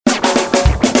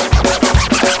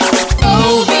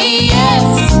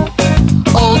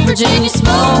Virginia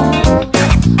smoke.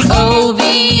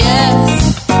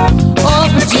 OVS,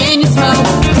 Old Virginia smoke.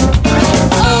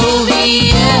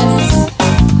 OVS,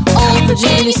 Old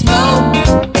Virginia smoke.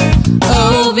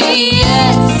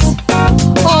 OVS,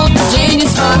 Old Virginia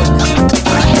smoke.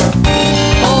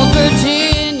 Old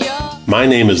Virginia. My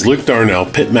name is Luke Darnell,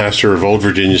 pitmaster of Old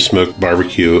Virginia Smoke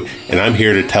Barbecue, and I'm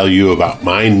here to tell you about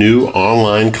my new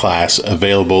online class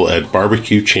available at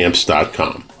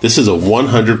barbecuechamps.com. This is a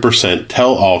 100%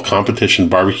 tell-all competition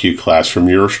barbecue class from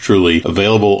yours truly,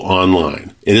 available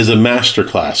online. It is a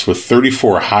masterclass with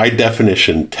 34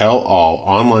 high-definition tell-all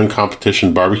online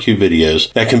competition barbecue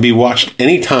videos that can be watched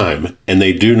anytime, and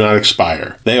they do not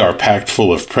expire. They are packed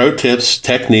full of pro tips,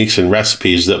 techniques, and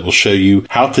recipes that will show you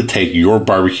how to take your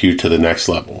barbecue to the next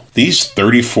level. These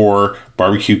 34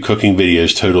 barbecue cooking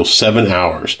videos total 7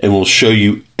 hours and will show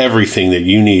you everything that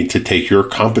you need to take your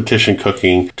competition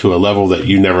cooking to a level that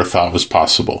you never thought was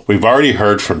possible. We've already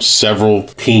heard from several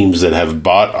teams that have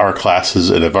bought our classes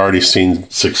and have already seen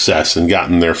success and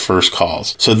gotten their first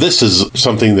calls. So this is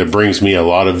something that brings me a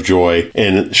lot of joy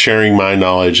in sharing my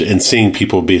knowledge and seeing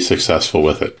people be successful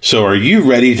with it. So are you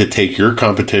ready to take your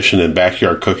competition and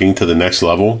backyard cooking to the next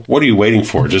level? What are you waiting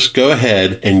for? Just go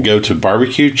ahead and go to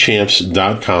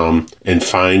barbecuechamps.com and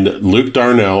find Luke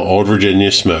Darnell, Old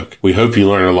Virginia Smoke. We hope you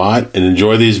learn a lot and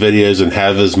enjoy these videos and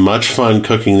have as much fun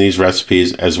cooking these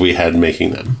recipes as we had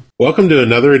making them. Welcome to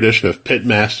another edition of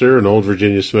Pitmaster, an Old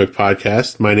Virginia Smoke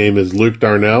podcast. My name is Luke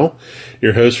Darnell,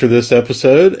 your host for this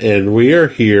episode, and we are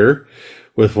here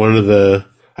with one of the,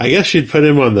 I guess you'd put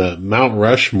him on the Mount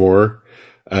Rushmore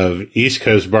of East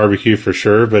Coast barbecue for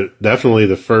sure, but definitely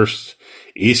the first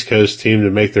East Coast team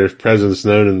to make their presence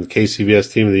known in the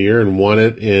KCBS Team of the Year and won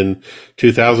it in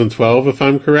 2012, if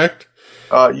I'm correct.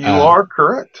 You are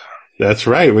correct. That's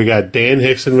right. We got Dan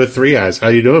Hixon with 3 Eyes. How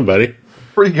you doing, buddy?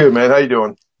 Pretty good, man. How you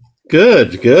doing?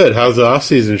 Good, good. How's the off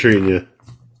season treating you?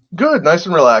 Good, nice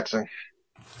and relaxing.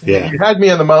 Yeah. You had me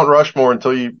on the Mount Rushmore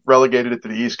until you relegated it to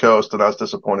the East Coast, and I was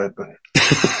disappointed.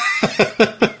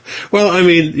 Well, I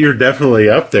mean, you're definitely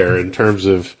up there in terms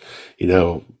of, you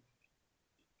know,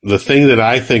 the thing that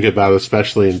I think about,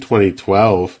 especially in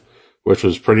 2012, which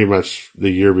was pretty much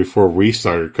the year before we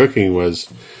started cooking, was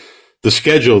the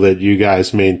schedule that you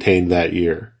guys maintained that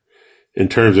year in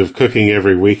terms of cooking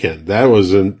every weekend. That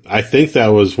was, I think that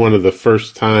was one of the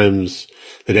first times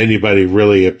that anybody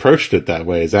really approached it that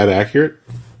way. Is that accurate?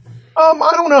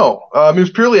 I don't know. It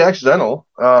was purely accidental.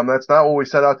 That's not what we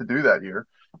set out to do that year.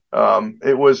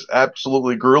 It was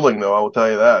absolutely grueling, though, I will tell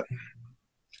you that.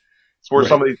 It's where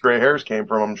some of these gray hairs came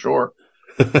from, I'm sure.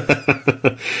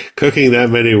 Cooking that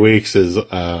many weeks is,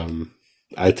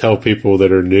 I tell people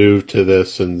that are new to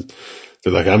this and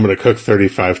they're like, I'm going to cook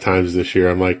 35 times this year.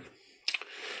 I'm like,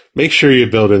 make sure you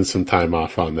build in some time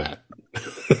off on that.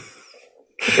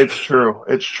 It's true.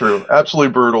 It's true.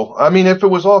 Absolutely brutal. I mean, if it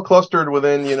was all clustered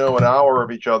within, an hour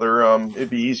of each other, it'd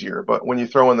be easier. But when you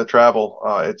throw in the travel,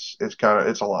 it's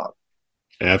a lot.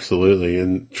 Absolutely.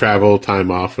 And travel,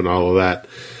 time off and all of that.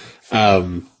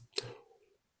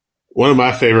 One of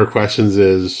my favorite questions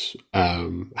is,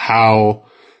 how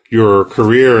your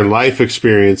career and life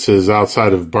experiences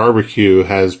outside of barbecue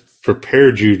has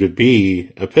prepared you to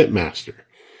be a pitmaster.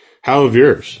 How have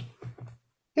yours?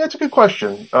 Yeah, it's a good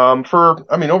question.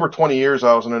 Over 20 years,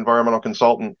 I was an environmental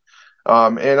consultant.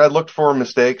 And I looked for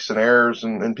mistakes and errors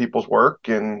in people's work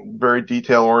and very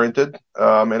detail oriented.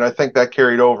 And I think that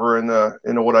carried over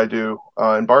into what I do,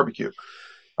 in barbecue.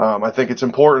 I think it's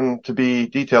important to be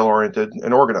detail oriented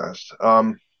and organized.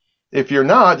 If you're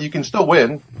not, you can still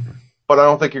win, but I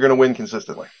don't think you're going to win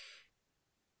consistently.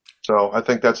 So I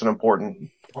think that's an important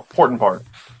part.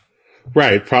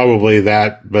 Right. Probably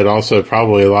that, but also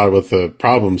probably a lot with the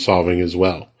problem solving as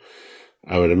well.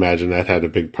 I would imagine that had a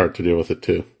big part to do with it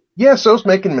too. Yeah. So it's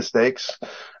making mistakes.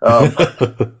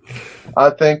 I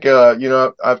think,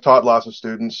 I've taught lots of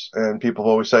students and people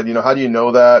have always said, how do you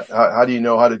know that? How do you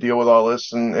know how to deal with all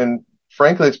this? And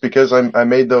frankly, it's because I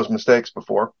made those mistakes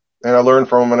before and I learned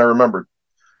from them and I remembered.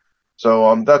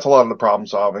 So, that's a lot of the problem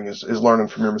solving is learning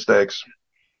from your mistakes.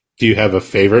 Do you have a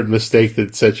favorite mistake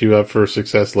that set you up for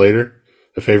success later?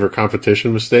 A favorite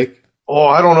competition mistake? Oh,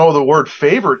 I don't know. The word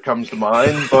favorite comes to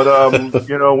mind, but,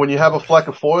 when you have a fleck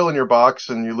of foil in your box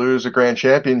and you lose a grand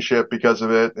championship because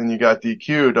of it and you got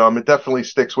DQ'd, it definitely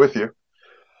sticks with you.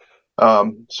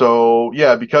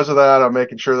 Because of that, I'm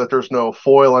making sure that there's no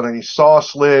foil on any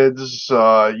sauce lids,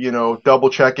 double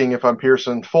checking if I'm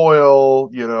piercing foil,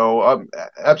 I'm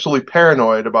absolutely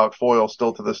paranoid about foil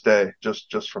still to this day,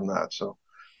 just from that. So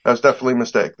that's definitely a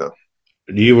mistake though.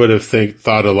 You would have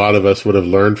thought a lot of us would have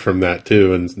learned from that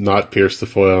too and not pierced the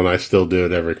foil, and I still do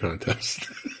it every contest.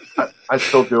 I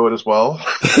still do it as well.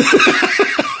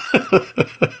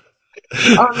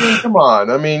 I mean, come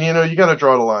on. I mean, you got to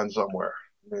draw the line somewhere.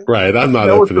 I mean, Right. I'm not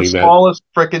that was the opening that. smallest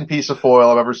frickin' piece of foil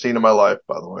I've ever seen in my life,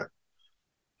 by the way.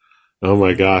 Oh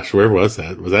my gosh. Where was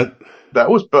that? Was that That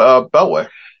was Beltway.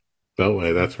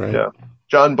 Beltway? That's right. Yeah.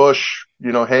 John Bush,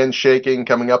 hands shaking,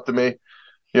 coming up to me.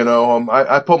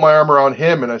 I put my arm around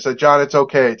him and I said, John, it's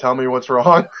okay. Tell me what's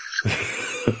wrong.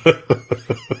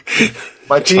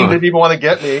 My team John. didn't even want to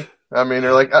get me. I mean,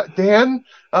 they're like, Dan,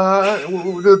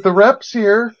 the rep's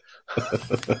here.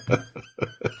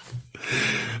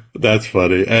 That's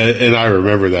funny. And I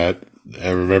remember that.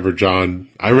 I remember John.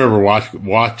 I remember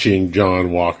watching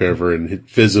John walk over and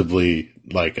visibly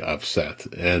like upset.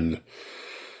 And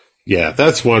yeah,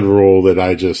 that's one rule that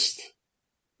I just,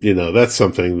 that's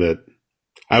something that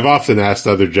I've often asked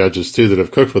other judges too that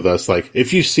have cooked with us. Like,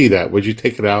 if you see that, would you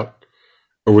take it out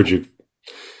or would you?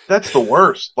 That's the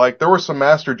worst. Like, there were some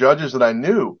master judges that I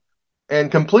knew and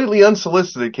completely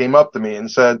unsolicited came up to me and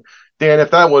said, Dan,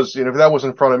 if that was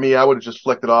in front of me, I would have just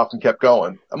flicked it off and kept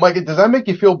going. I'm like, does that make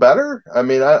you feel better? I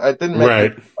mean, I didn't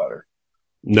make me feel better.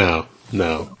 No.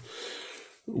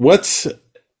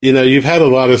 You've had a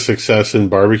lot of success in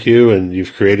barbecue and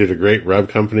you've created a great rub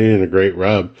company and a great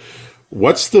rub.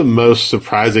 What's the most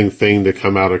surprising thing to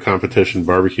come out of competition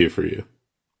barbecue for you?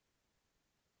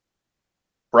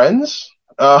 Friends?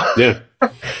 Yeah.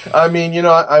 I mean,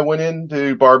 I went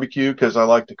into barbecue because I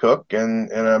like to cook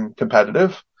and I'm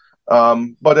competitive.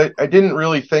 But I didn't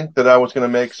really think that I was going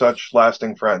to make such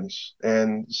lasting friends.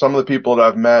 And some of the people that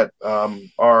I've met,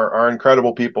 are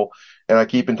incredible people and I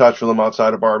keep in touch with them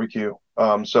outside of barbecue.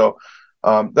 So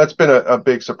that's been a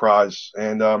big surprise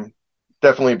and,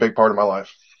 definitely a big part of my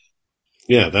life.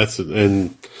 Yeah,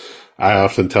 and I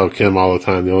often tell Kim all the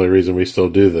time, the only reason we still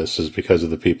do this is because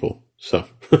of the people. So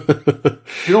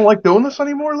You don't like doing this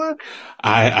anymore, Luke?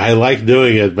 I like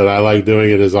doing it, but I like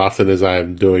doing it as often as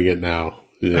I'm doing it now.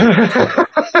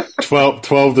 12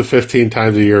 to 15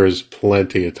 times a year is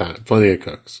plenty of time, plenty of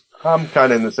cooks. I'm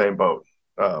kind of in the same boat.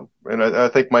 And I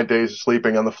think my days of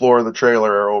sleeping on the floor of the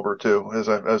trailer are over too, as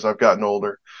I've gotten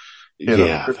older.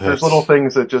 There's little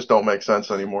things that just don't make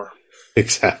sense anymore.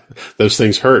 Exactly. Those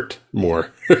things hurt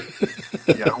more.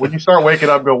 Yeah. When you start waking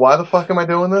up and go, why the fuck am I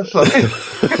doing this? Yeah.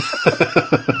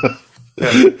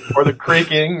 Or the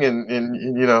creaking and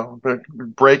the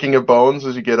breaking of bones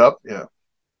as you get up. Yeah.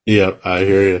 Yeah, I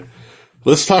hear you.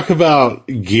 Let's talk about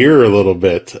gear a little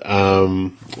bit.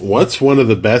 What's one of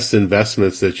the best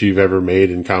investments that you've ever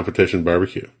made in competition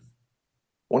barbecue?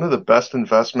 One of the best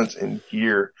investments in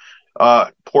gear,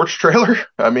 porch trailer.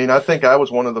 I mean, I think I was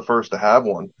one of the first to have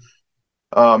one.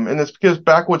 And it's because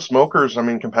backwood smokers, I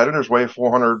mean, competitors weigh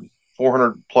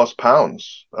 400 plus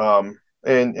pounds. And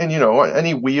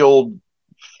any wheeled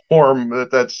form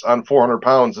that's on 400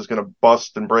 pounds is going to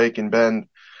bust and break and bend.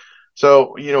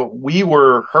 So, we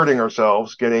were hurting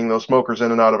ourselves getting those smokers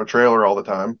in and out of a trailer all the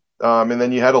time. And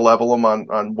then you had to level them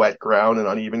on wet ground and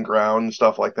uneven ground and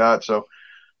stuff like that. So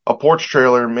a porch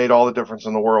trailer made all the difference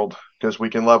in the world because we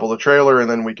can level the trailer and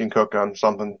then we can cook on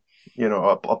something,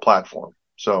 a platform.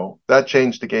 So that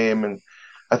changed the game. And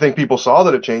I think people saw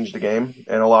that it changed the game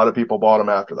and a lot of people bought them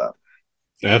after that.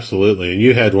 Absolutely. And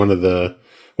you had one of the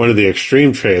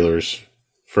extreme trailers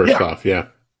first off. Yeah.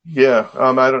 Yeah.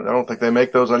 I don't think they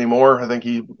make those anymore. I think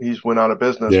he's went out of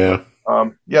business. Yeah.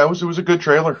 But, it was a good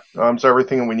trailer. It's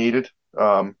everything we needed.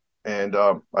 And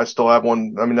I still have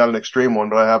one. I mean, not an extreme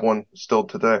one, but I have one still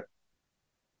today.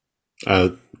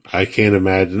 I can't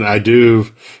imagine. I do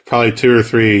probably 2 or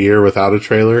 3 a year without a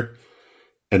trailer.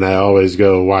 And I always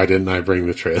go, why didn't I bring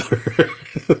the trailer?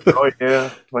 Oh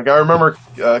yeah. Like I remember,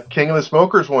 King of the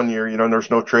Smokers one year,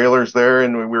 there's no trailers there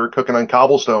and we were cooking on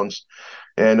cobblestones.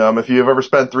 And, if you've ever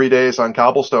spent 3 days on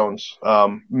cobblestones,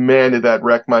 man, did that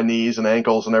wreck my knees and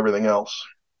ankles and everything else.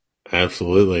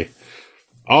 Absolutely.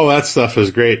 All that stuff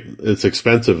is great. It's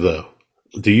expensive though.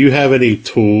 Do you have any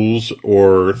tools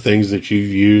or things that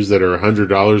you've used that are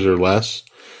 $100 or less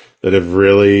that have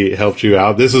really helped you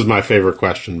out? This is my favorite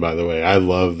question, by the way. I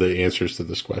love the answers to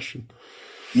this question.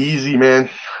 Easy, man.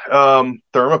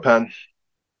 Thermapen.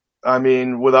 I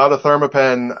mean, without a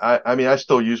Thermapen, I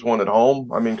still use one at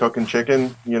home. I mean, cooking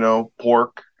chicken,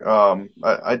 pork.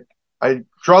 I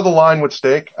draw the line with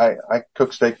steak. I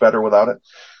cook steak better without it.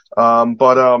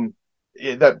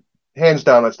 That hands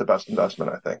down, that's the best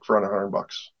investment, I think, for under $100.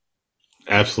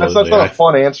 Absolutely. That's not a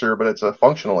fun answer, but it's a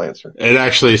functional answer. It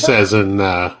actually says in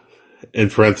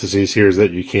parentheses here is that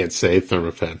you can't say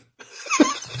Thermapen.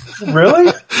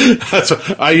 Really? That's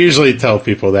what I usually tell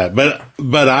people that, but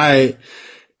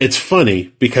it's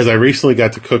funny because I recently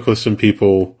got to cook with some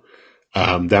people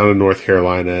down in North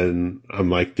Carolina, and I'm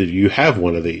like, "Do you have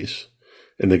one of these?"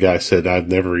 And the guy said, "I've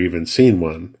never even seen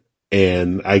one,"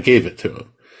 and I gave it to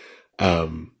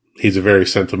him. He's a very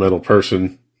sentimental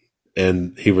person,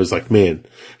 and he was like, "Man,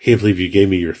 I can't believe you gave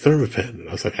me your Thermapen." And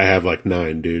I was like, "I have like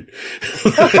 9, dude."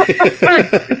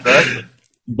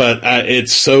 But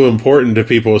it's so important to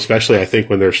people, especially I think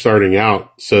when they're starting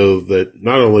out, so that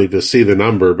not only to see the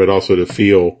number, but also to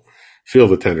feel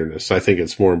the tenderness. I think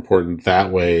it's more important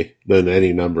that way than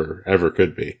any number ever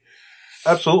could be.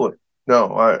 Absolutely.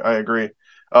 No, I agree.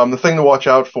 The thing to watch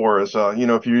out for is,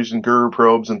 if you're using Guru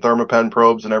probes and Thermapen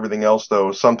probes and everything else,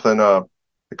 though, something the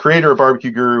creator of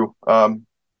Barbecue Guru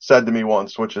said to me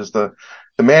once, which is the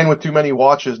man with too many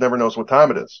watches never knows what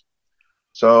time it is.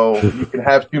 So you can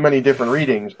have too many different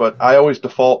readings, but I always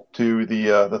default to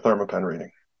the Thermapen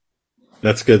reading.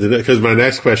 That's good to know, because my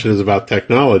next question is about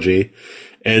technology,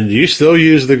 and you still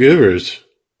use the Gurus.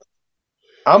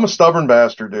 I'm a stubborn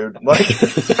bastard, dude. Like,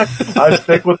 I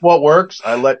stick with what works.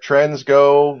 I let trends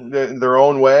go their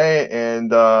own way,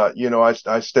 and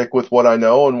I stick with what I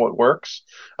know and what works.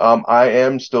 I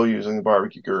am still using the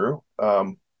Barbecue Guru.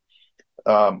 Um,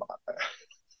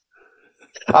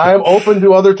 I am open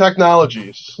to other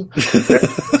technologies.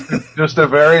 It's just a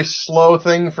very slow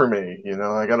thing for me.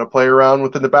 I got to play around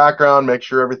with it in the background, make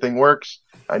sure everything works.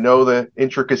 I know the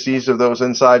intricacies of those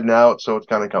inside and out, so it's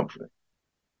kind of comforting.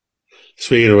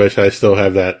 Speaking of which, I still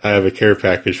have that. I have a care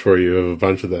package for you of a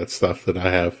bunch of that stuff that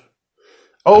I have.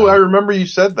 Oh, I remember you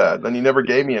said that, and you never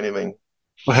gave me anything.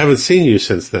 I haven't seen you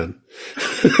since then.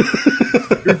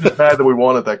 You're just mad that we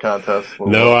won at that contest.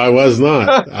 No, I was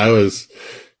not.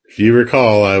 If you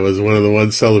recall, I was one of the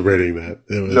ones celebrating that.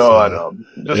 It was, no, I know.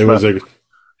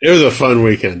 It was a fun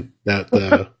weekend.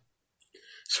 That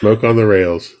smoke on the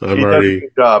rails. He does a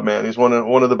good job, man. He's one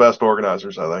of the best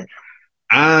organizers, I think.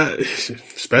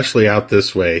 Especially out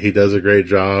this way, he does a great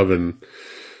job, and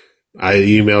I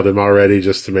emailed him already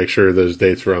just to make sure those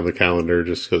dates were on the calendar,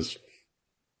 just because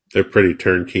they're pretty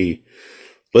turnkey.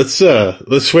 Let's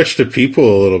switch to people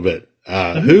a little bit.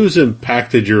 Who's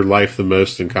impacted your life the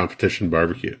most in competition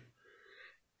barbecue?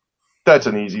 That's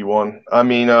an easy one. I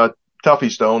mean,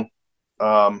 Tuffy Stone.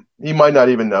 He might not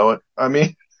even know it. I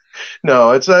mean,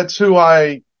 no, that's who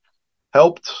I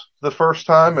helped the first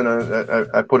time, and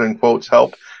I put in quotes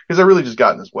help, because I really just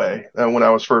got in his way when I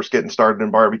was first getting started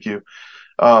in barbecue.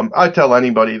 I tell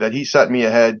anybody that he set me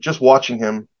ahead. Just watching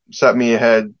him set me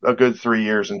ahead a good 3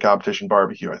 years in competition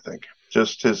barbecue, I think.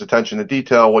 Just his attention to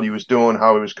detail, what he was doing,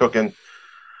 how he was cooking.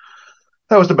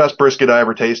 That was the best brisket I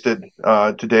ever tasted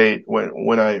to date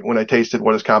when I tasted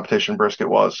what his competition brisket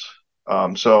was.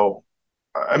 So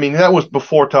I mean, that was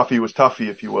before Tuffy was Tuffy,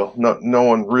 if you will. No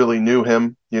one really knew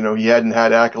him. He hadn't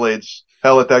had accolades.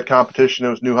 Hell, at that competition, it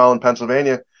was New Holland,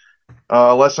 Pennsylvania.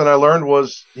 A lesson I learned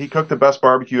was he cooked the best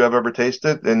barbecue I've ever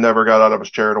tasted and never got out of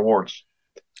his chair at awards.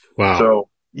 Wow. So,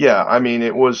 yeah, I mean,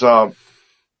 it was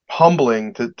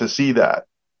humbling to see that.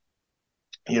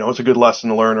 It's a good lesson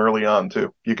to learn early on,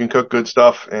 too. You can cook good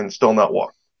stuff and still not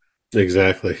walk.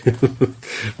 Exactly.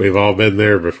 We've all been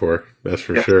there before. That's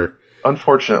for sure.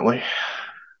 Unfortunately.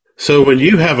 So when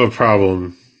you have a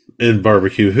problem in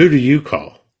barbecue, who do you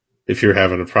call if you're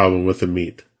having a problem with the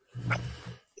meat?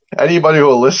 Anybody who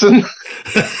will listen.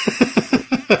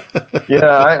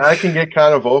 Yeah, I can get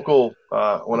kind of vocal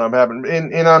when I'm having,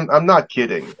 and I'm not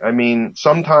kidding. I mean,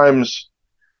 sometimes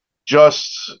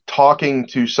just talking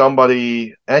to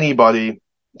somebody, anybody,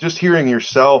 just hearing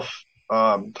yourself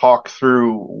talk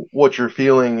through what you're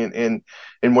feeling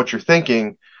and what you're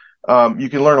thinking, you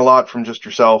can learn a lot from just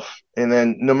yourself. And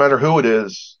then no matter who it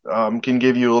is, can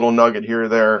give you a little nugget here or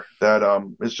there that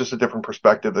is just a different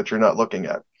perspective that you're not looking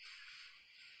at.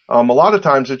 A lot of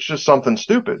times it's just something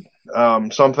stupid,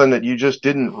 something that you just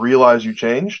didn't realize you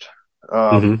changed.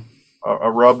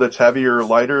 A rub that's heavier or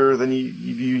lighter than you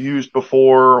used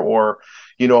before, or,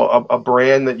 a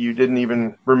brand that you didn't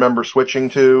even remember switching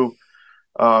to.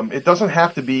 It doesn't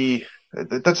have to be,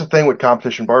 that's the thing with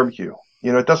competition barbecue.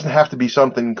 It doesn't have to be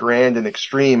something grand and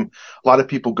extreme. A lot of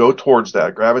people go towards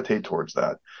that, gravitate towards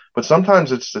that. But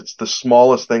sometimes it's the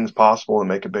smallest things possible that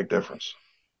make a big difference.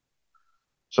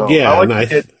 So yeah, I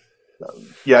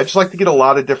just like to get a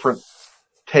lot of different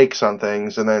takes on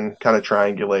things and then kind of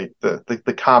triangulate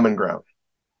the common ground.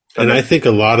 And I think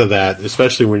a lot of that,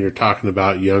 especially when you're talking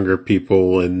about younger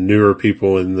people and newer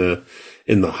people in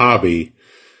the hobby,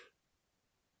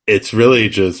 it's really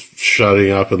just shutting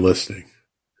up and listening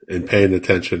and paying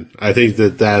attention. I think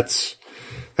that's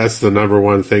the number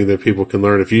one thing that people can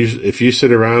learn. If you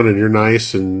sit around and you're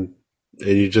nice and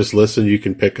you just listen, you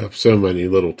can pick up so many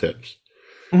little tips.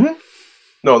 Mm-hmm.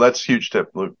 No, that's a huge tip,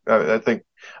 Luke. I think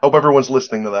hope everyone's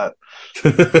listening to that.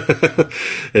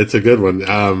 It's a good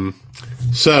one.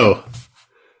 So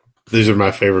these are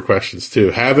my favorite questions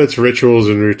too. Habits, rituals,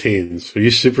 and routines. Are you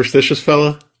a superstitious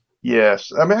fella?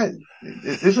 Yes. I mean,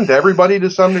 isn't everybody to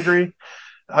some degree?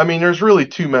 I mean, there's really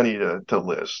too many to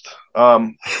list.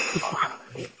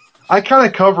 I kind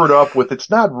of covered up with it's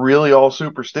not really all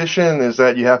superstition, is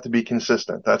that you have to be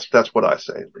consistent. That's what I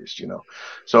say, at least,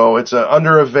 So it's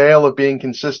under a veil of being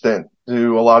consistent,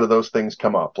 do a lot of those things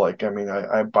come up. Like, I mean,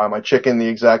 I buy my chicken the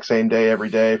exact same day every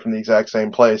day from the exact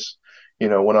same place,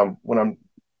 when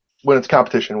it's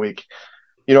competition week.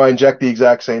 I inject the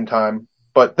exact same time,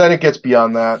 but then it gets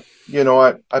beyond that.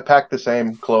 I pack the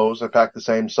same clothes, I pack the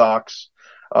same socks.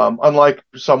 Unlike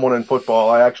someone in football,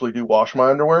 I actually do wash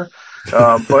my underwear.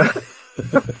 But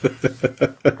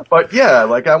but yeah,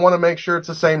 like I want to make sure it's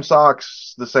the same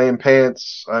socks, the same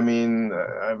pants. I mean,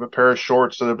 I have a pair of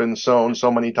shorts that have been sewn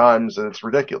so many times that it's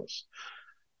ridiculous.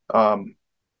 Um,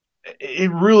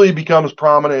 it really becomes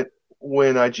prominent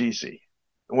when I GC.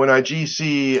 When I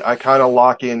GC, I kind of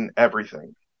lock in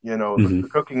everything. The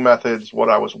cooking methods, what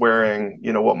I was wearing,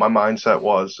 what my mindset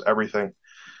was, everything.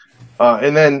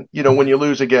 And then, when you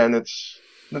lose again, it's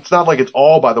not like it's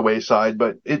all by the wayside,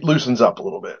 but it loosens up a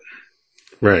little bit.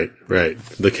 Right.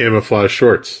 The camouflage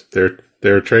shorts, they're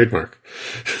a trademark.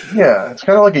 Yeah, it's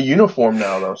kind of like a uniform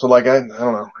now, though. So, like, I don't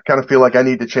know. I kind of feel like I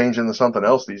need to change into something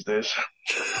else these days.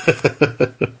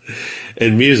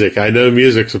 And music. I know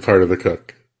music's a part of the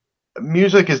cook.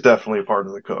 Music is definitely a part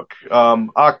of the cook.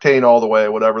 Octane all the way,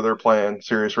 whatever they're playing,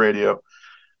 Sirius Radio.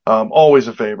 Always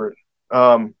a favorite.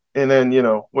 And then,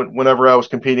 whenever I was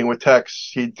competing with Tex,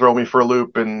 he'd throw me for a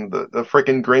loop, and the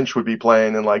frickin' Grinch would be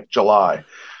playing in like July.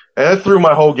 And that threw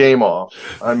my whole game off.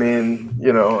 I mean,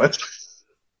 you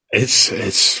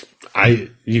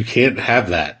can't have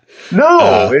that.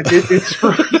 No, it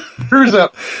screws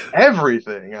up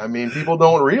everything. I mean, people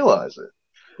don't realize it.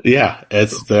 Yeah,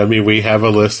 we have a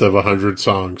list of 100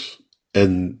 songs,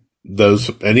 and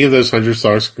any of those 100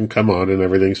 songs can come on and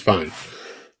everything's fine.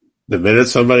 The minute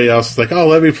somebody else is like, "Oh,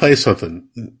 let me play something,"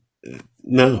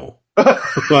 no,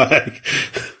 like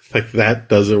that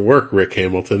doesn't work, Rick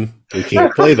Hamilton. We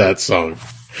can't play that song.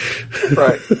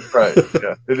 Right.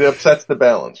 Yeah, it upsets the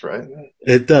balance, right?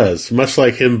 It does, much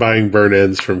like him buying burn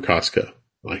ends from Costco.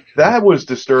 Like that was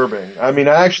disturbing. I mean,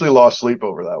 I actually lost sleep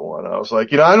over that one. I was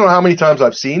like, I don't know how many times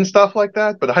I've seen stuff like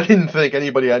that, but I didn't think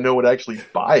anybody I know would actually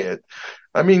buy it.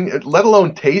 I mean, let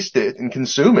alone taste it and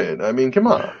consume it. I mean, come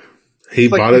on. He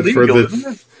bought it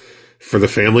for the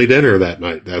family dinner that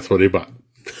night. That's what he bought.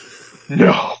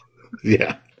 No.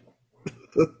 Yeah.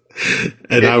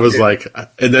 And I was like,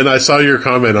 and then I saw your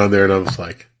comment on there and I was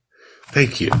like,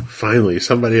 thank you. Finally,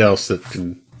 somebody else that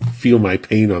can feel my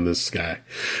pain on this guy.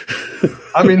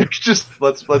 I mean, it's just,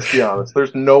 let's be honest.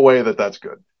 There's no way that's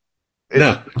good.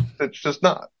 No. It's just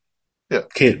not. Yeah.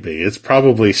 Can't be. It's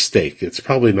probably steak. It's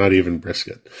probably not even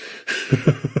brisket.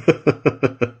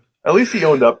 At least he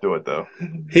owned up to it, though.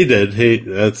 He did. He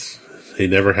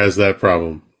never has that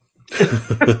problem.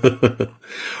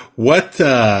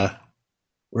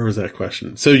 Where was that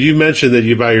question? So you mentioned that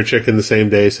you buy your chicken the same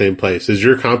day, same place. Is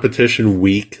your competition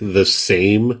week the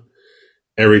same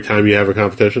every time you have a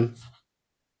competition?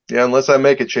 Yeah, unless I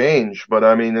make a change. But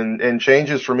I mean, and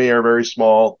changes for me are very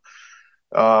small.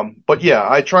 But yeah,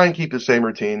 I try and keep the same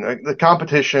routine. The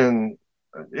competition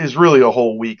is really a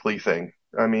whole weekly thing.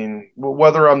 I mean,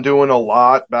 whether I'm doing a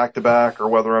lot back to back or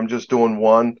whether I'm just doing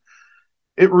one,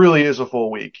 it really is a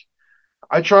full week.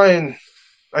 I try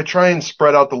and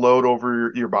spread out the load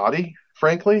over your body,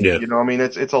 frankly. Yeah. I mean,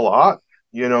 it's a lot,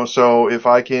 so if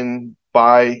I can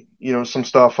buy, some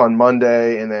stuff on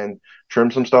Monday and then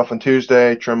trim some stuff on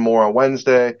Tuesday, trim more on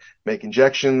Wednesday, make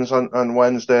injections on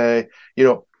Wednesday,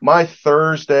 my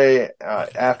Thursday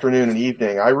afternoon and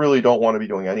evening, I really don't want to be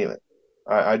doing anything.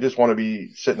 I just want to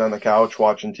be sitting on the couch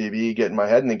watching TV, getting my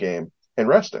head in the game and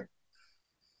resting.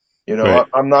 Right.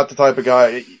 I'm not the type of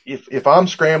guy. If I'm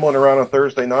scrambling around on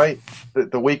Thursday night,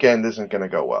 the weekend isn't going to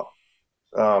go well.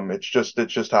 It's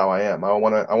just how I am. I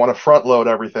want to front load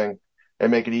everything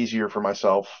and make it easier for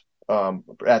myself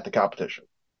at the competition.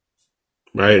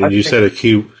 Right, and you said a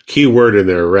key word in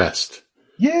there: rest.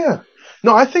 Yeah,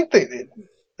 no, I think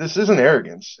this isn't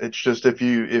arrogance. It's just if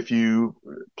you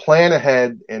plan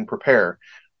ahead and prepare,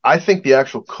 I think the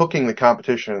actual cooking the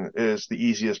competition is the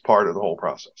easiest part of the whole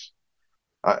process.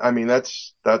 I mean,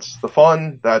 that's the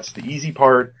fun. That's the easy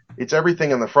part. It's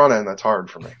everything on the front end that's hard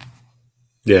for me.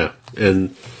 Yeah.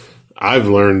 And I've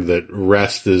learned that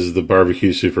rest is the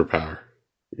barbecue superpower,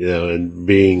 and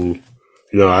being,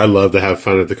 I love to have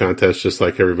fun at the contest just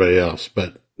like everybody else,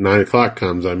 but 9 o'clock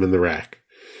comes, I'm in the rack.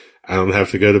 I don't have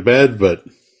to go to bed, but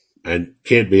and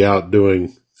can't be out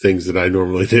doing things that I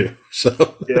normally do.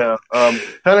 So Yeah.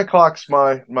 10 o'clock's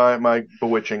my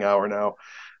bewitching hour now.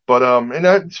 But, and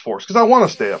that's forced because I want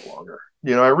to stay up longer.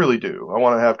 I really do. I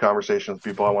want to have conversations with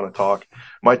people. I want to talk.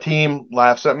 My team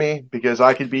laughs at me because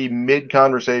I could be mid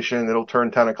conversation. It'll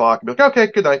turn 10 o'clock and be like, okay,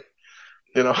 good night.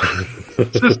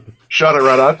 Just shut it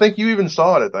right out. I think you even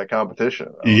saw it at that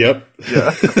competition. Yep.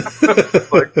 Yeah.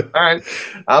 Like, all right,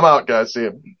 I'm out, guys. See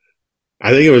you.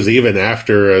 I think it was even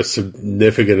after a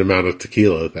significant amount of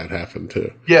tequila that happened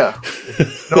too. Yeah.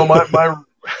 No,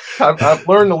 I've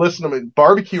learned to listen to me,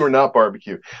 barbecue or not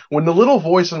barbecue. When the little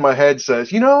voice in my head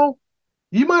says, you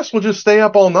might as well just stay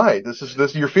up all night.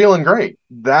 You're feeling great.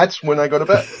 That's when I go to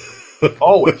bed.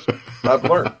 Always. I've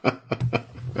learned.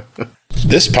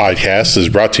 This podcast is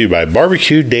brought to you by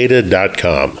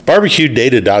BarbecueData.com.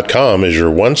 BarbecueData.com is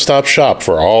your one-stop shop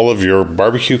for all of your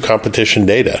barbecue competition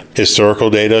data.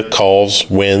 Historical data, calls,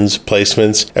 wins,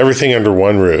 placements, everything under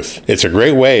one roof. It's a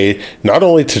great way not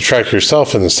only to track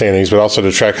yourself in the standings, but also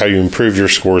to track how you improve your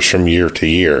scores from year to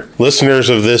year. Listeners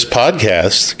of this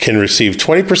podcast can receive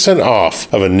 20%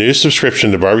 off of a new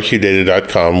subscription to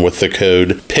BarbecueData.com with the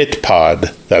code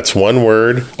PITPOD. That's one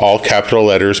word, all capital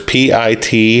letters,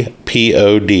 PITPOD,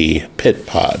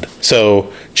 PITPOD.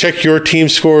 So check your team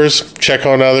scores, check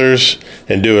on others,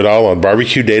 and do it all on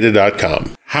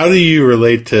BarbecueData.com. How do you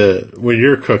relate to when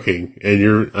you're cooking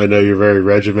and I know you're very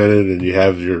regimented and you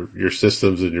have your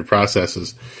systems and your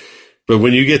processes, but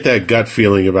when you get that gut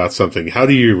feeling about something, how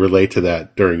do you relate to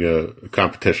that during a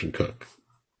competition cook?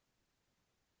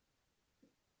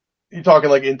 You're talking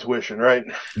like intuition, right?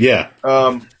 Yeah.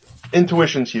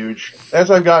 Intuition's huge. As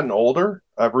I've gotten older,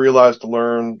 I've realized to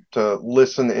learn to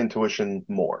listen to intuition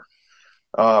more.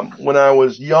 When I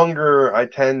was younger, I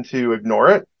tend to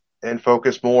ignore it and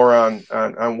focus more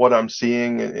on what I'm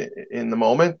seeing in the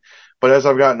moment. But as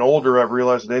I've gotten older, I've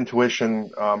realized that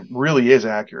intuition really is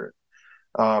accurate.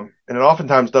 And it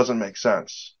oftentimes doesn't make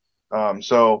sense.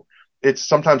 So it's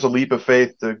sometimes a leap of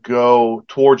faith to go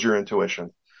towards your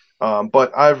intuition.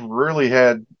 But I've really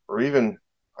had, I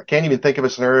can't even think of a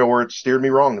scenario where it steered me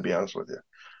wrong, to be honest with you.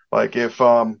 Like if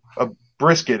a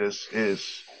brisket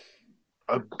is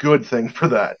a good thing for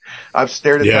that. I've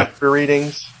stared at temperature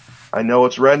readings. I know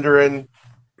it's rendering,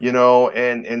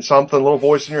 and something, a little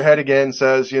voice in your head again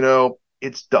says,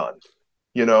 it's done,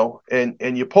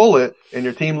 and you pull it and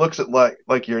your team looks at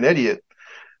like you're an idiot.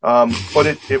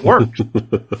 But it worked,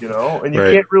 and you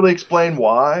Right. can't really explain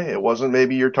why. It wasn't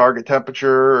maybe your target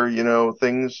temperature or,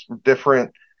 things were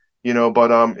different,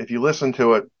 but if you listen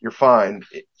to it, you're fine.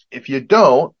 If you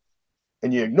don't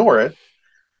and you ignore it,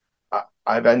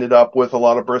 I've ended up with a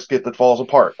lot of brisket that falls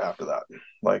apart after that.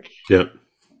 Like,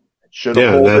 should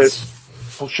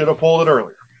have pulled it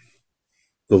earlier.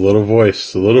 The little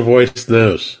voice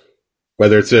knows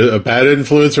whether it's a bad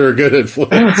influence or a good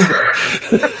influence.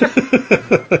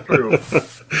 True.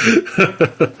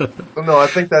 No, I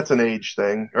think that's an age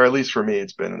thing, or at least for me,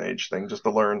 it's been an age thing, just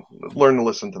to learn to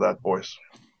listen to that voice.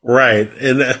 Right.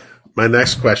 And my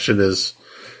next question is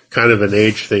kind of an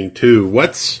age thing too.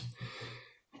 What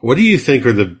do you think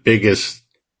are the biggest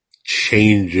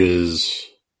changes,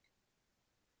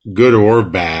 good or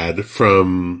bad,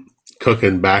 from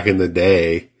cooking back in the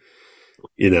day,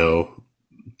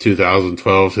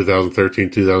 2012,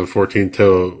 2013, 2014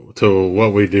 to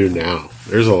what we do now?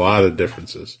 There's a lot of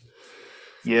differences.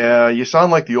 Yeah, you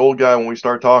sound like the old guy when we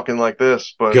start talking like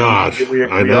this, but God, we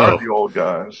I know. are the old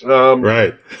guys.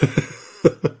 Right.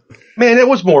 Man, it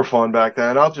was more fun back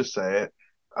then. I'll just say it.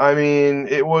 I mean,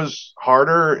 it was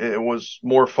harder. It was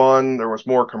more fun. There was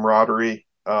more camaraderie.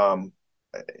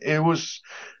 It was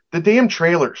the damn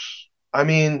trailers. I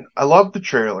mean, I loved the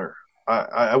trailer.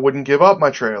 I wouldn't give up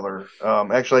my trailer.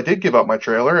 Actually, I did give up my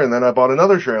trailer and then I bought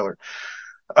another trailer.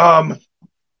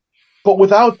 But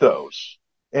without those,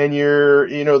 and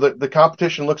the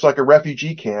competition looks like a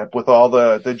refugee camp with all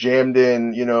the jammed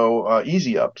in,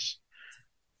 easy ups.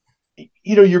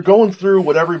 You're going through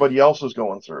what everybody else is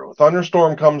going through. A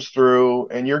thunderstorm comes through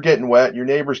and you're getting wet, your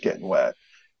neighbor's getting wet.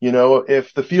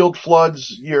 If the field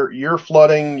floods, you're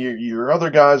flooding, your other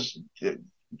guys, your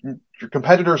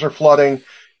competitors are flooding.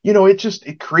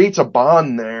 It creates a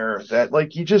bond there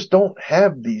that you just don't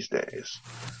have these days.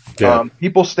 Yeah.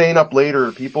 People staying up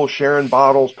later, people sharing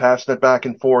bottles, passing it back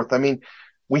and forth. I mean,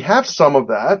 we have some of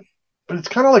that, but it's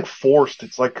kind of like forced.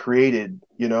 It's like created,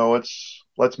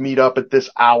 let's meet up at this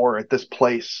hour at this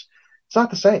place. It's not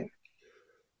the same.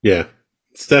 Yeah.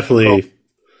 It's definitely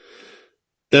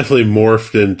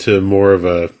morphed into more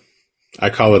of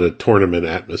I call it a tournament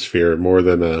atmosphere more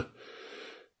than a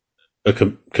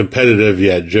competitive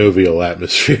yet jovial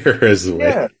atmosphere as the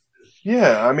way.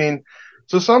 Yeah. I mean,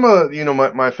 So some of,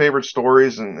 my favorite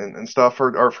stories and stuff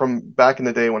are from back in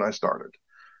the day when I started.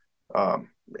 Um,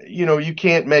 you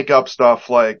can't make up stuff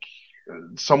like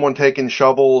someone taking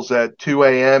shovels at 2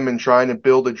 a.m. and trying to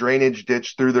build a drainage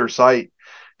ditch through their site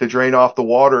to drain off the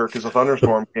water because a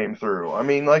thunderstorm came through. I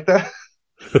mean, like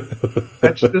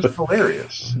that's just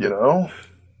hilarious, you know?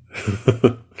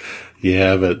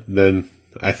 Yeah, but then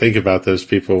I think about those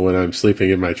people when I'm sleeping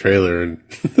in my trailer, and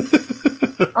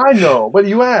I know, but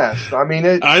you asked. I mean,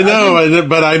 I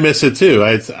but I miss it too.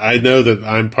 I know that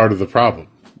I'm part of the problem,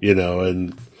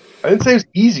 and I didn't say it was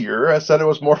easier. I said it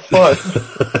was more fun.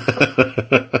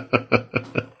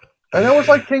 And that was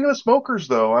like King of the Smokers,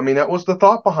 though. I mean, that was the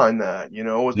thought behind that,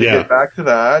 was to get yeah, back to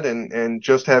that and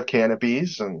just have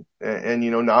canopies and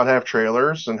not have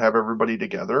trailers and have everybody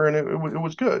together. And it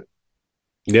was good.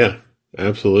 yeah,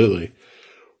 absolutely.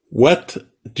 What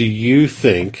do you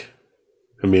think?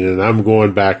 I mean, and I'm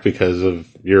going back because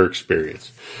of your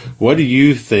experience. What do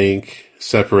you think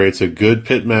separates a good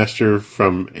pitmaster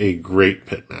from a great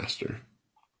pitmaster?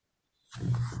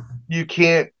 You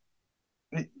can't,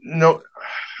 no,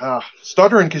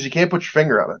 stuttering because you can't put your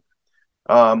finger on it.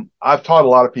 I've taught a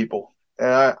lot of people,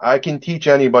 and I can teach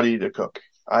anybody to cook.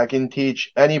 I can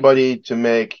teach anybody to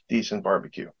make decent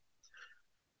barbecue.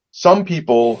 Some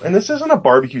people, and this isn't a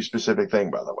barbecue specific thing,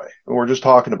 by the way, we're just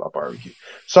talking about barbecue.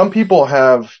 Some people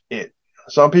have it.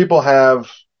 Some people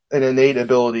have an innate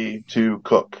ability to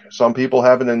cook. Some people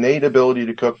have an innate ability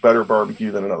to cook better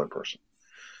barbecue than another person.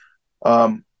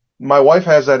 My wife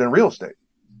has that in real estate.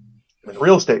 I'm in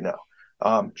real estate now.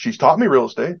 She's taught me real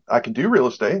estate. I can do real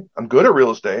estate. I'm good at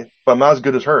real estate, but I'm not as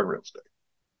good as her at real estate.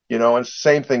 And it's the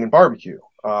same thing in barbecue.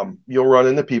 You'll run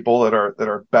into people that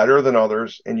are better than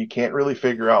others, and you can't really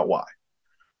figure out why.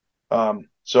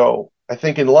 So I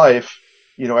think in life,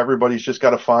 everybody's just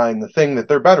got to find the thing that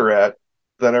they're better at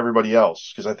than everybody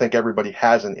else, because I think everybody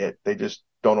has an it. They just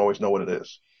don't always know what it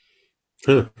is.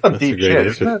 Huh, Some that's a deep great shit,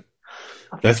 isn't answer.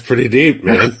 it? That's pretty deep,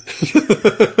 man.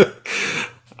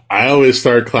 I always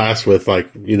start class with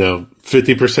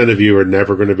 50% of you are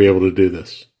never going to be able to do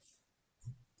this.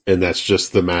 And that's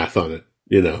just the math on it.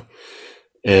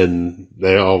 And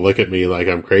they all look at me like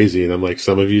I'm crazy. And I'm like,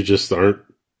 some of you just aren't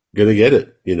going to get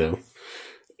it.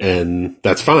 And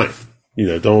that's fine.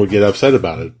 Don't get upset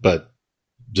about it, but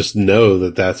just know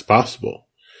that that's possible.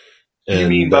 You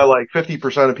mean And by like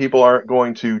 50% of people aren't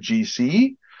going to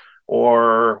GC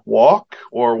or walk,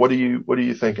 or what are you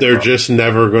thinking they're about? just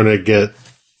never going to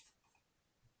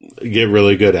get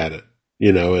really good at it.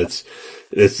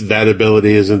 It's that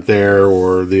ability isn't there,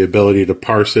 or the ability to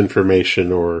parse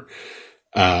information, or,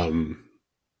 and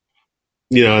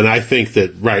I think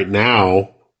that right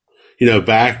now,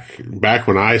 back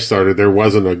when I started, there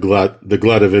wasn't the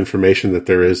glut of information that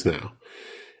there is now.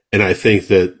 And I think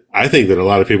that a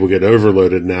lot of people get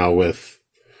overloaded now with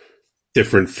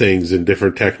different things and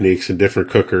different techniques and different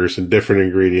cookers and different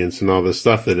ingredients and all this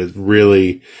stuff, that it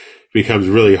really becomes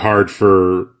really hard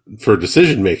for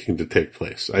decision making to take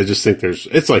place. I just think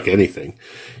it's like anything,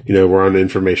 we're on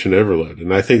information overload.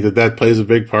 And I think that plays a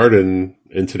big part in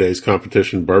today's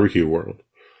competition barbecue world.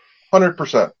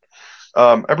 100%.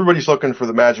 Everybody's looking for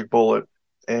the magic bullet,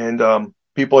 and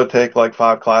people that take like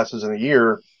 5 classes in a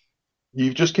year,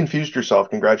 you've just confused yourself.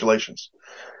 Congratulations.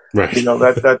 Right.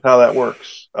 That's how that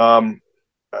works. I'm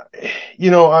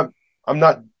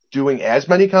not doing as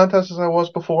many contests as I was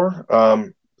before.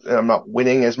 And I'm not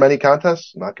winning as many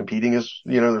contests, not competing as,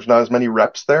 there's not as many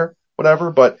reps there,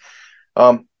 whatever, but,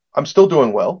 I'm still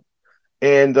doing well.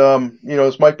 And,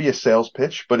 this might be a sales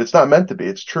pitch, but it's not meant to be.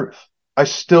 It's truth. I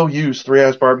still use 3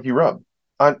 Eyes barbecue rub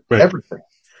on Right. everything.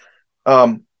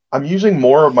 I'm using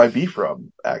more of my beef rub,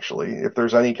 actually, if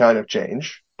there's any kind of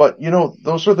change. But,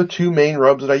 those are the 2 main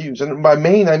rubs that I use. And by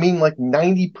main, I mean like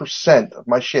 90% of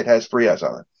my shit has 3 Eyes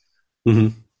on it.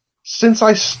 Mm-hmm. Since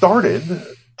I started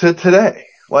to today.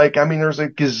 There's a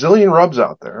gazillion rubs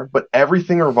out there, but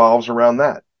everything revolves around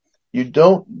that. You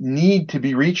don't need to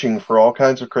be reaching for all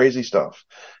kinds of crazy stuff.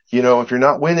 If you're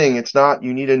not winning, it's not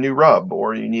you need a new rub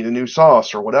or you need a new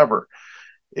sauce or whatever.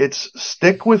 It's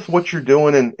stick with what you're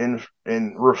doing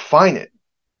and refine it.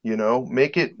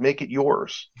 Make it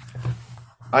yours.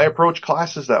 I approach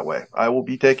classes that way. I will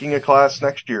be taking a class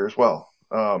next year as well.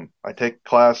 I take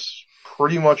class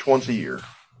pretty much once a year,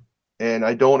 and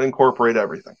I don't incorporate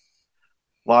everything.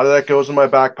 A lot of that goes in my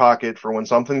back pocket for when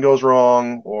something goes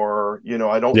wrong, or,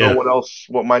 I don't know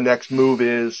what my next move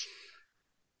is.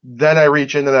 Then I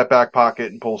reach into that back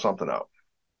pocket and pull something out,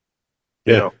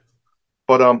 Yeah.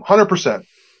 but, 100%,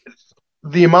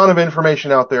 the amount of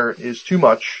information out there is too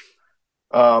much.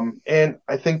 And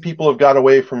I think people have got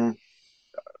away from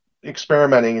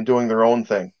experimenting and doing their own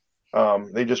thing.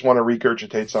 They just want to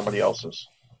regurgitate somebody else's.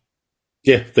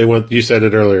 Yeah, you said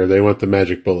it earlier, they want the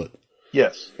magic bullet.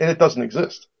 Yes, and it doesn't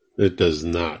exist. It does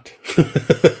not.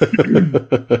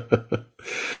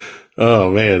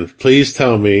 Oh man, please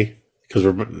tell me,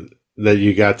 that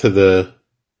you got to the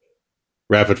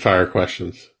rapid fire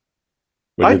questions.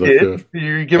 I did.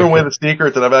 You're giving away the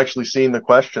secret that I've actually seen the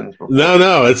questions before.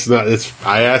 No, it's not.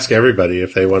 I ask everybody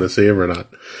if they want to see them or not.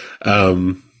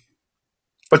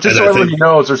 But just so everybody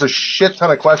knows, there's a shit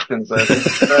ton of questions there.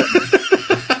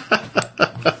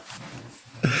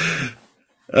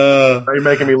 Are you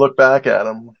making me look back at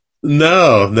them?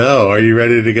 No. Are you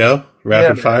ready to go?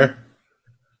 Rapid fire?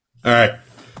 All right.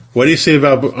 What do you see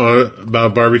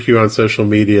about barbecue on social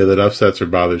media that upsets or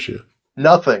bothers you?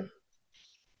 Nothing.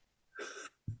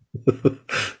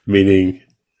 Meaning?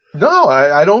 No,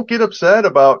 I don't get upset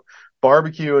about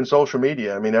barbecue and social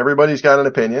media. I mean, everybody's got an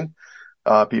opinion.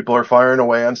 People are firing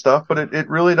away on stuff, but it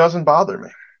really doesn't bother me.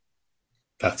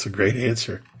 That's a great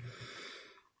answer.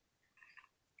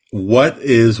 What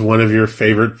is one of your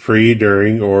favorite pre,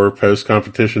 during, or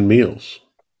post-competition meals?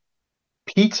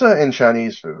 Pizza and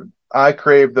Chinese food. I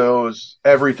crave those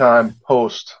every time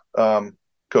post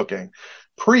cooking.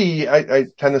 Pre, I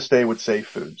tend to stay with safe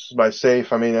foods. By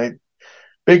safe, I mean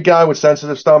big guy with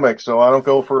sensitive stomach, so I don't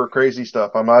go for crazy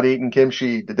stuff. I'm not eating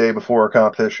kimchi the day before a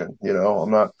competition. You know,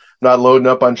 I'm not loading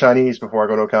up on Chinese before I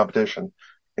go to a competition.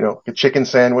 You know, a chicken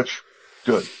sandwich,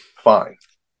 good, fine.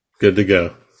 Good to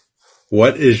go.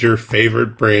 What is your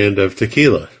favorite brand of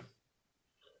tequila?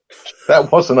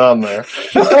 That wasn't on there.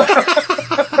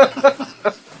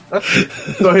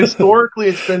 So historically,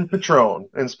 it's been Patron,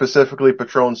 and specifically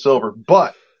Patron Silver.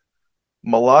 But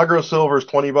Milagro Silver is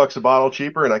 $20 a bottle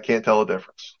cheaper, and I can't tell the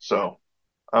difference. So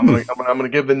I'm gonna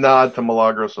give the nod to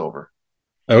Milagro Silver.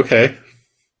 Okay.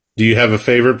 Do you have a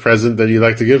favorite present that you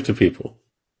like to give to people?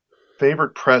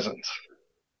 Favorite present?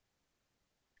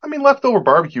 I mean, leftover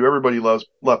barbecue. Everybody loves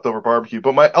leftover barbecue.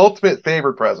 But my ultimate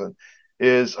favorite present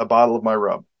is a bottle of my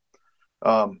rub.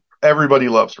 Everybody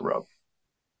loves the rub.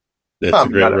 That's a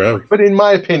great rub. But in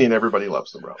my opinion, everybody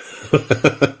loves the rub.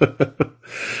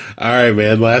 All right,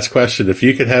 man. Last question. If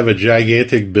you could have a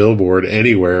gigantic billboard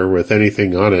anywhere with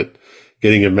anything on it,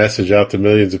 getting a message out to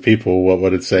millions of people, what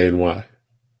would it say and why?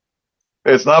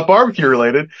 It's not barbecue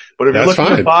related, but if you're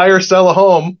looking to buy or sell a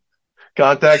home,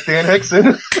 contact Dan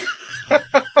Hixon.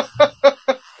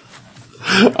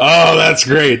 Oh, that's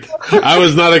great. I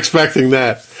was not expecting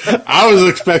that. I was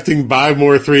expecting buy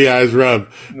more Three Eyes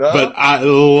Rub, but I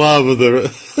love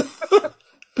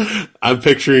I'm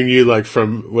picturing you like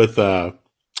with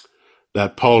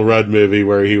that Paul Rudd movie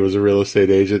where he was a real estate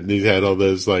agent and he had all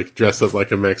those like dressed up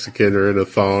like a Mexican or in a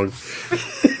thong.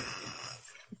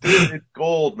 Dude, it's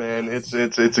gold, man. It's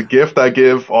a gift I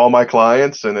give all my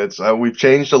clients, and we've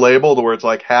changed the label to where it's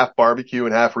like half barbecue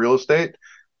and half real estate.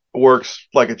 It works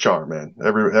like a charm, man.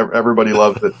 Everybody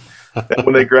loves it. And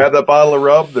when they grab that bottle of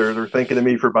rub, they're thinking of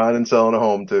me for buying and selling a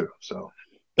home too. So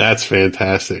that's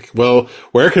fantastic. Well,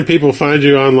 where can people find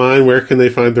you online? Where can they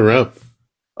find the rub?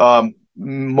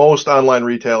 Most online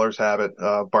retailers have it.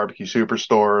 Barbecue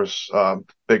superstores,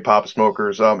 Big Papa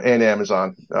Smokers, and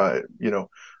Amazon.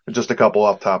 Just a couple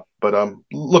off top, but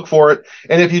look for it.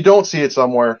 And if you don't see it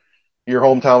somewhere, your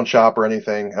hometown shop or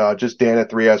anything, just Dan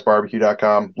at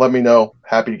 3eyesbarbecue.com. Let me know.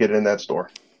 Happy to get it in that store.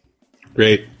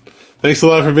 Great. Thanks a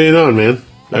lot for being on, man.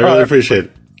 I really appreciate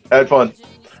it. Had fun.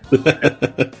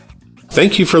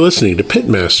 Thank you for listening to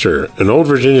Pitmaster, an Old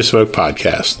Virginia Smoke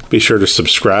podcast. Be sure to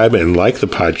subscribe and like the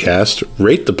podcast,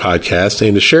 rate the podcast,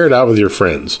 and to share it out with your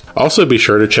friends. Also be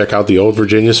sure to check out the Old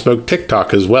Virginia Smoke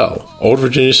TikTok as well. Old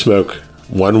Virginia Smoke,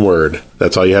 one word.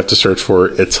 That's all you have to search for.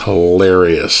 It's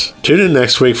hilarious. Tune in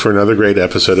next week for another great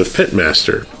episode of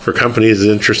Pitmaster. For companies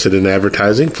interested in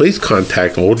advertising, please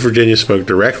contact Old Virginia Smoke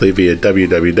directly via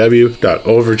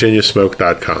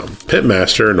www.oldvirginiasmoke.com.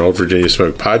 Pitmaster, an Old Virginia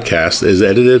Smoke podcast, is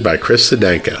edited by Chris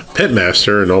Sedanka.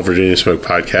 Pitmaster, an Old Virginia Smoke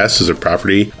podcast, is a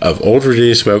property of Old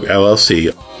Virginia Smoke,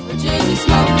 LLC. Old Virginia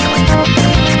Smoke.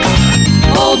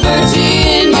 Old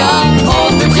Virginia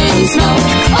Smoke.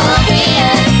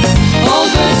 OVS.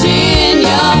 Old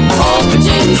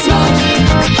Virginia Smoke.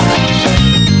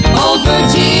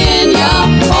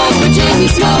 Old Virginia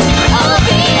Smoke.